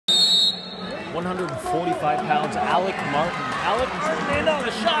145 pounds, Alek Martin. Alek turned in on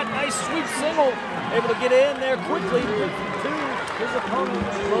a shot, nice sweep single, able to get in there quickly to his opponent,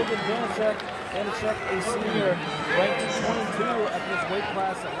 Logan Vanicek. Vanicek, a senior, ranked 22 at this weight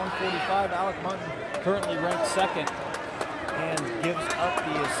class at 145. Alek Martin currently ranked second and gives up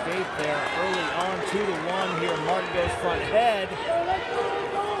the escape there early on, 2-1 here. Martin goes front head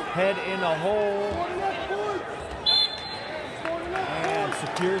in a hole, and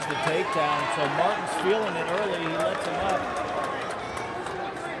secures the takedown. So Martin's feeling it early, he lets him up.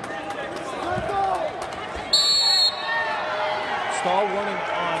 Stall warning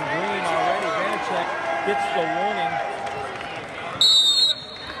on green already. Vanicek gets the warning.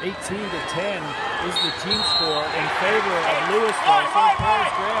 18-10 is the team score in favor of Louisville. St.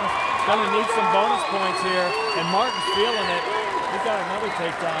 Paris Graham's going to need some bonus points here, and Martin's feeling it. He got another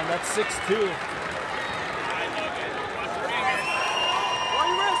takedown. That's 6-2.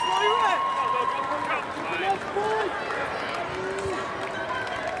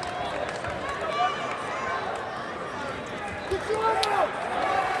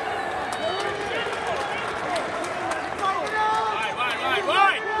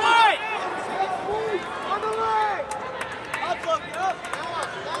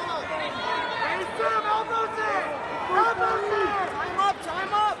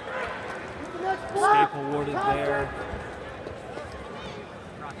 Escape awarded there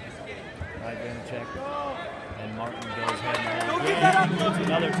by Vanicek, and Martin goes ahead and gets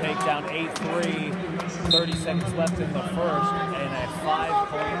another takedown, 8-3, 30 seconds left in the first, and a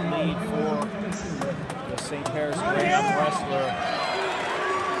 5-point lead for the St. Paris Graham wrestler.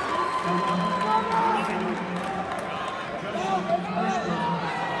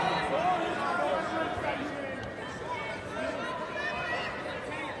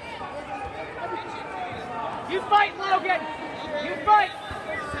 You fight, Logan! You fight!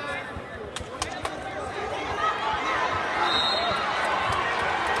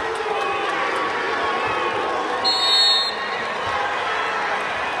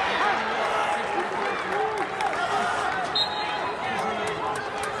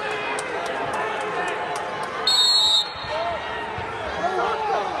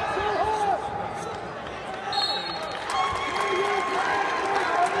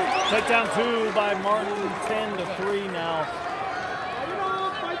 Takedown 2 by Martin, 10-3 now.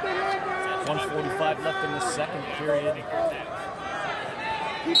 1:45 left in the second period.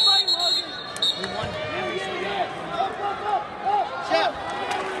 Keep fighting, Logan! We won every single game. Jeff!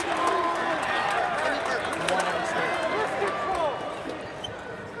 We won every single game.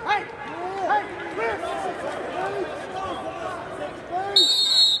 Hey! Hey!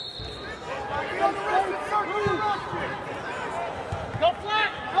 Go flat!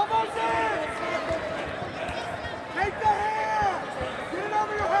 Elbows in! Take the hand! Get it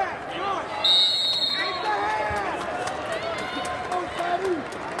over your head! Come on! Take the hand! Oh, Daddy!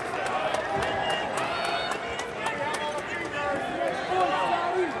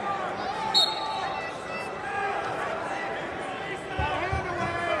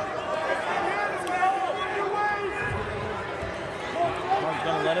 Mark's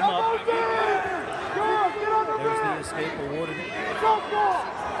gonna let him up. There's the escape awarded.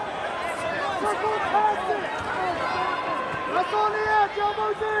 That's on the edge,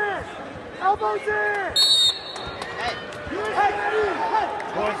 elbows in! Elbows in! Hey!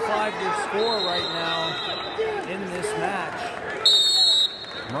 12-5 your score right now in this match.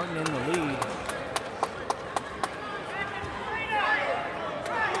 Martin in the lead.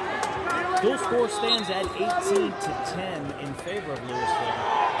 Dual score stands at 18-10 in favor of Louisville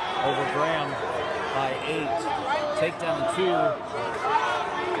over Graham by 8. Takedown 2.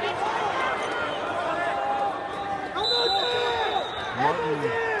 Martin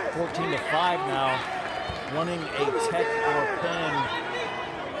 14-5 now, wanting a tech or pin.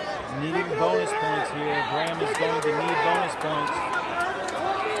 Needing bonus points here. Graham is going to need bonus points.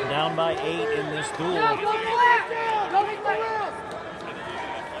 Down by 8 in this duel.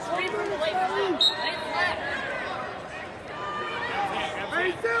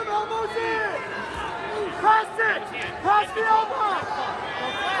 Face him, elbows in! Cross it! Cross the elbow!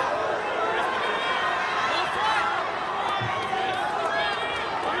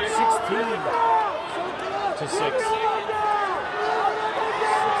 16-6. 16-6.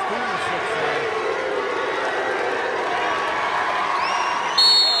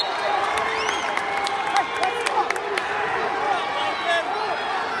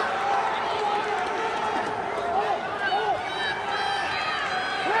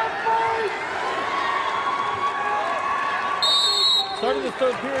 Starting the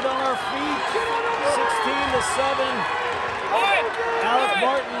third period on our feet, 16-7. Alek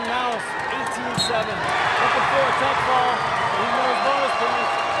Martin now 18-7. Looking for a tech ball. He knows bonus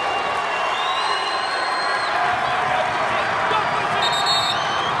points.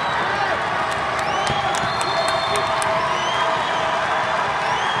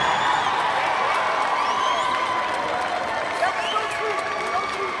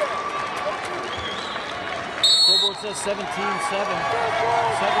 Scoreboard says 17-7.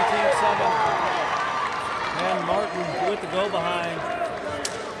 17-7. And Martin with the go behind.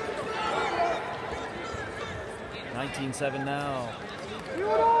 19-7 now.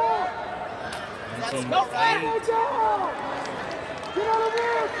 19-8. Get out of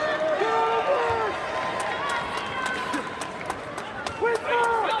this! Get out of this! Quick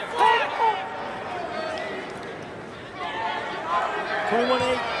now!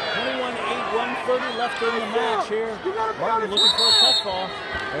 21-8, 1:30 left in the match here. Martin looking for a tech ball.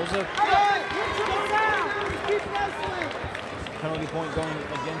 There's a penalty point going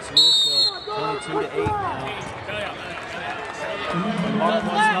against Louisville. 22-8 now. Martin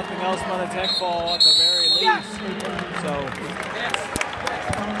wants nothing else but a tech ball at the very least. So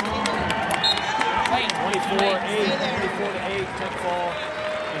 24-8 tech ball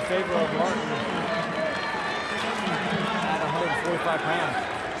in favor of Martin at 145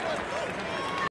 pounds.